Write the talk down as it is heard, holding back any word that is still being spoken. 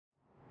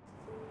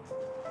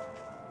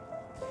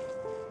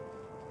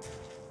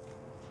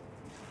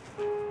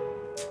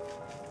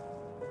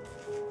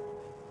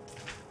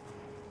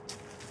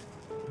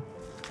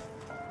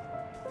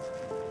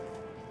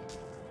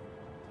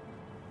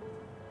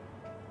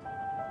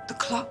The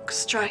clock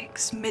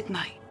strikes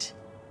midnight,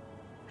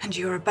 and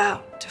you're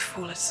about to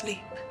fall asleep,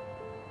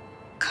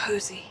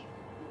 cozy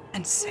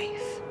and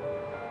safe.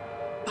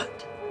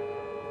 But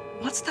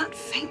what's that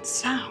faint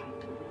sound?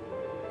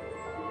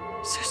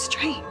 So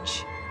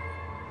strange.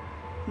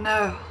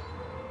 No,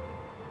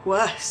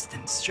 worse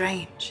than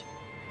strange.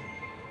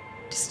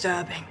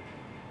 Disturbing.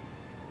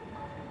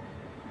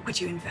 Would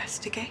you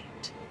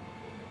investigate?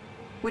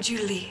 Would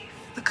you leave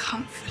the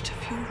comfort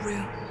of your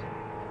room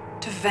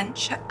to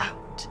venture out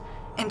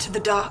into the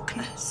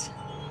darkness?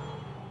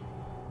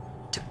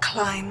 To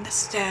climb the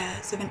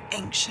stairs of an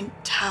ancient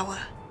tower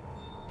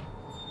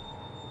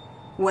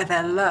where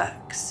there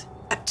lurks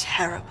a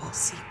terrible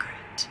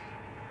secret?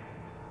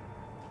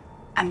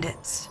 And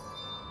its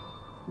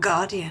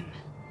guardian,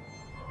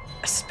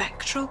 a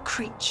spectral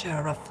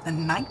creature of the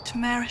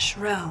nightmarish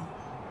realm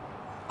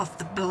of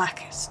the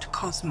blackest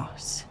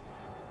cosmos.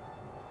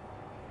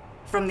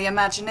 From the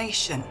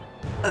imagination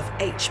of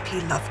H.P.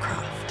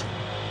 Lovecraft.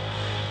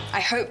 I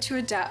hope to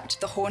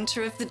adapt The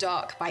Haunter of the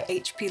Dark by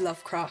H.P.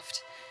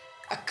 Lovecraft,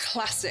 a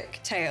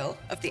classic tale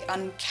of the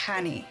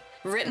uncanny,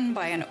 written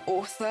by an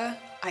author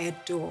I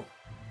adore.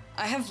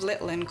 I have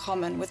little in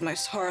common with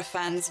most horror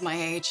fans my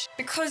age,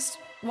 because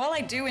while I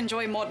do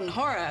enjoy modern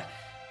horror,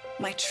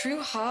 my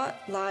true heart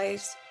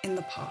lies in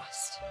the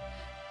past,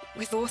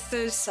 with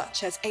authors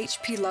such as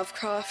H.P.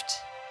 Lovecraft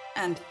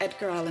and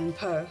Edgar Allan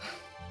Poe,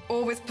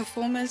 or with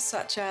performers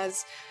such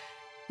as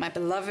my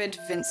beloved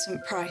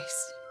Vincent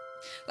Price.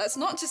 That's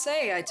not to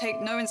say I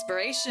take no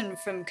inspiration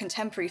from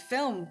contemporary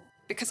film,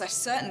 because I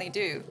certainly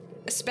do,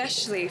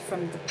 especially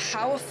from the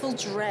powerful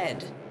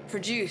dread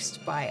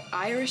produced by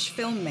Irish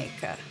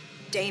filmmaker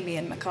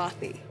Damien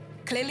McCarthy,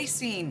 clearly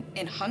seen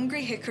in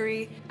Hungry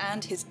Hickory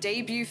and his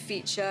debut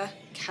feature,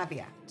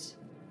 Caveat.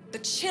 The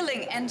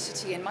chilling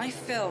entity in my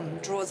film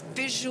draws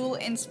visual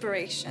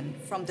inspiration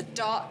from the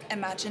dark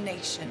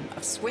imagination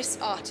of Swiss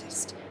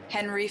artist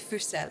Henry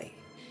Fuseli,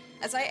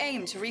 as I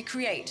aim to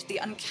recreate the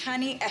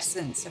uncanny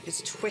essence of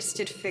his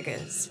twisted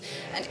figures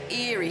and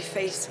eerie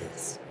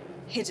faces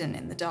hidden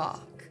in the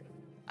dark.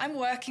 I'm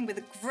working with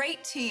a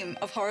great team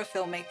of horror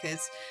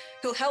filmmakers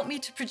who'll help me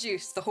to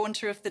produce The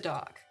Haunter of the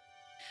Dark,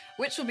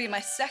 which will be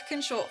my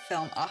second short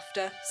film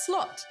after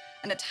Slot,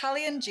 an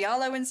Italian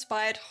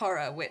giallo-inspired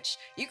horror which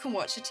you can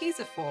watch a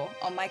teaser for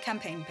on my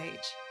campaign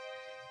page.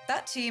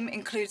 That team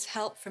includes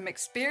help from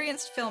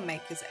experienced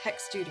filmmakers at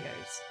Hex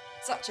Studios,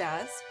 such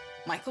as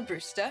Michael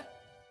Brewster,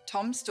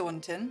 Tom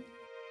Staunton,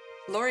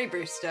 Laurie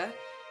Brewster,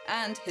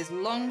 and his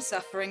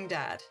long-suffering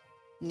dad,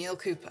 Neil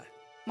Cooper.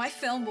 My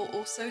film will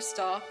also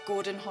star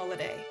Gordon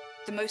Holliday,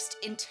 the most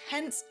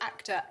intense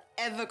actor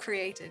ever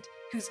created,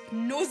 whose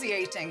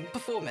nauseating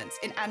performance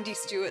in Andy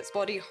Stewart's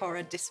body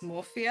horror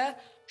Dysmorphia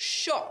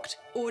shocked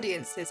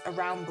audiences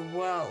around the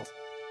world.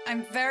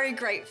 I'm very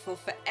grateful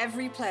for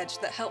every pledge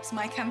that helps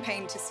my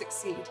campaign to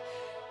succeed.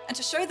 And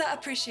to show that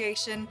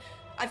appreciation,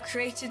 I've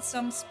created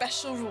some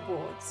special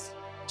rewards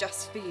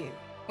just for you,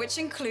 which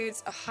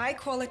includes a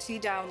high-quality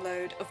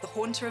download of The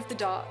Haunter of the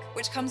Dark,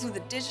 which comes with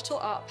a digital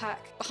art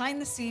pack,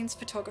 behind-the-scenes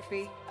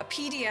photography, a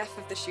PDF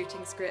of the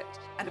shooting script,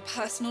 and a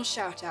personal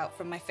shout-out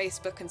from my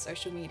Facebook and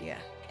social media.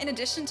 In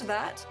addition to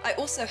that, I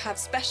also have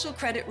special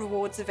credit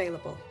rewards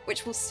available,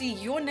 which will see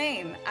your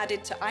name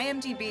added to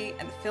IMDb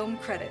and the film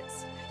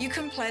credits. You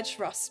can pledge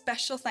for our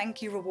special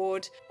thank you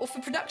reward or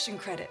for production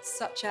credits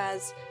such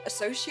as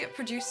associate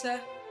producer,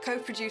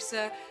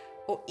 co-producer,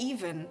 or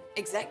even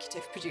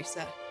executive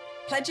producer.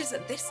 Pledges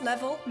at this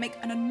level make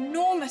an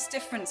enormous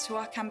difference to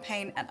our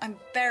campaign, and I'm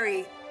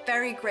very,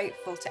 very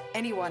grateful to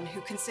anyone who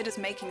considers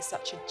making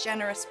such a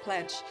generous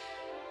pledge,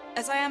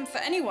 as I am for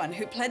anyone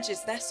who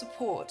pledges their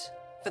support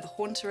for The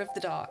Haunter of the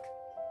Dark.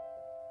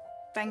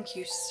 Thank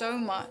you so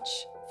much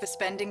for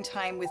spending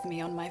time with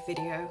me on my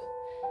video,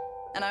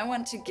 and I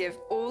want to give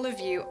all of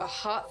you a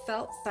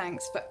heartfelt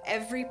thanks for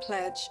every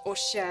pledge or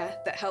share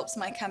that helps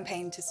my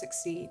campaign to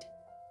succeed.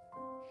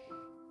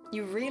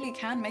 You really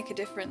can make a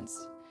difference,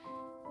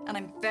 and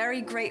I'm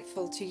very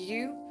grateful to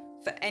you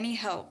for any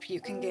help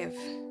you can give.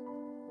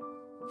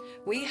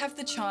 We have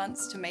the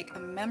chance to make a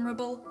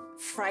memorable,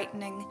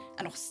 frightening,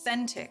 and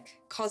authentic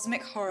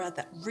cosmic horror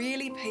that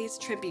really pays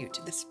tribute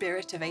to the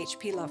spirit of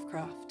H.P.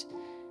 Lovecraft.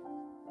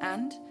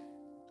 And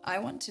I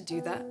want to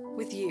do that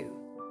with you,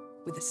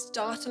 with a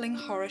startling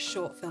horror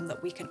short film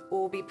that we can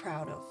all be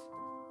proud of.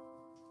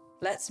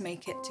 Let's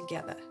make it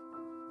together.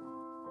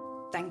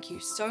 Thank you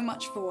so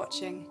much for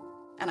watching,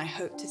 and I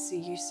hope to see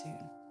you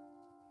soon.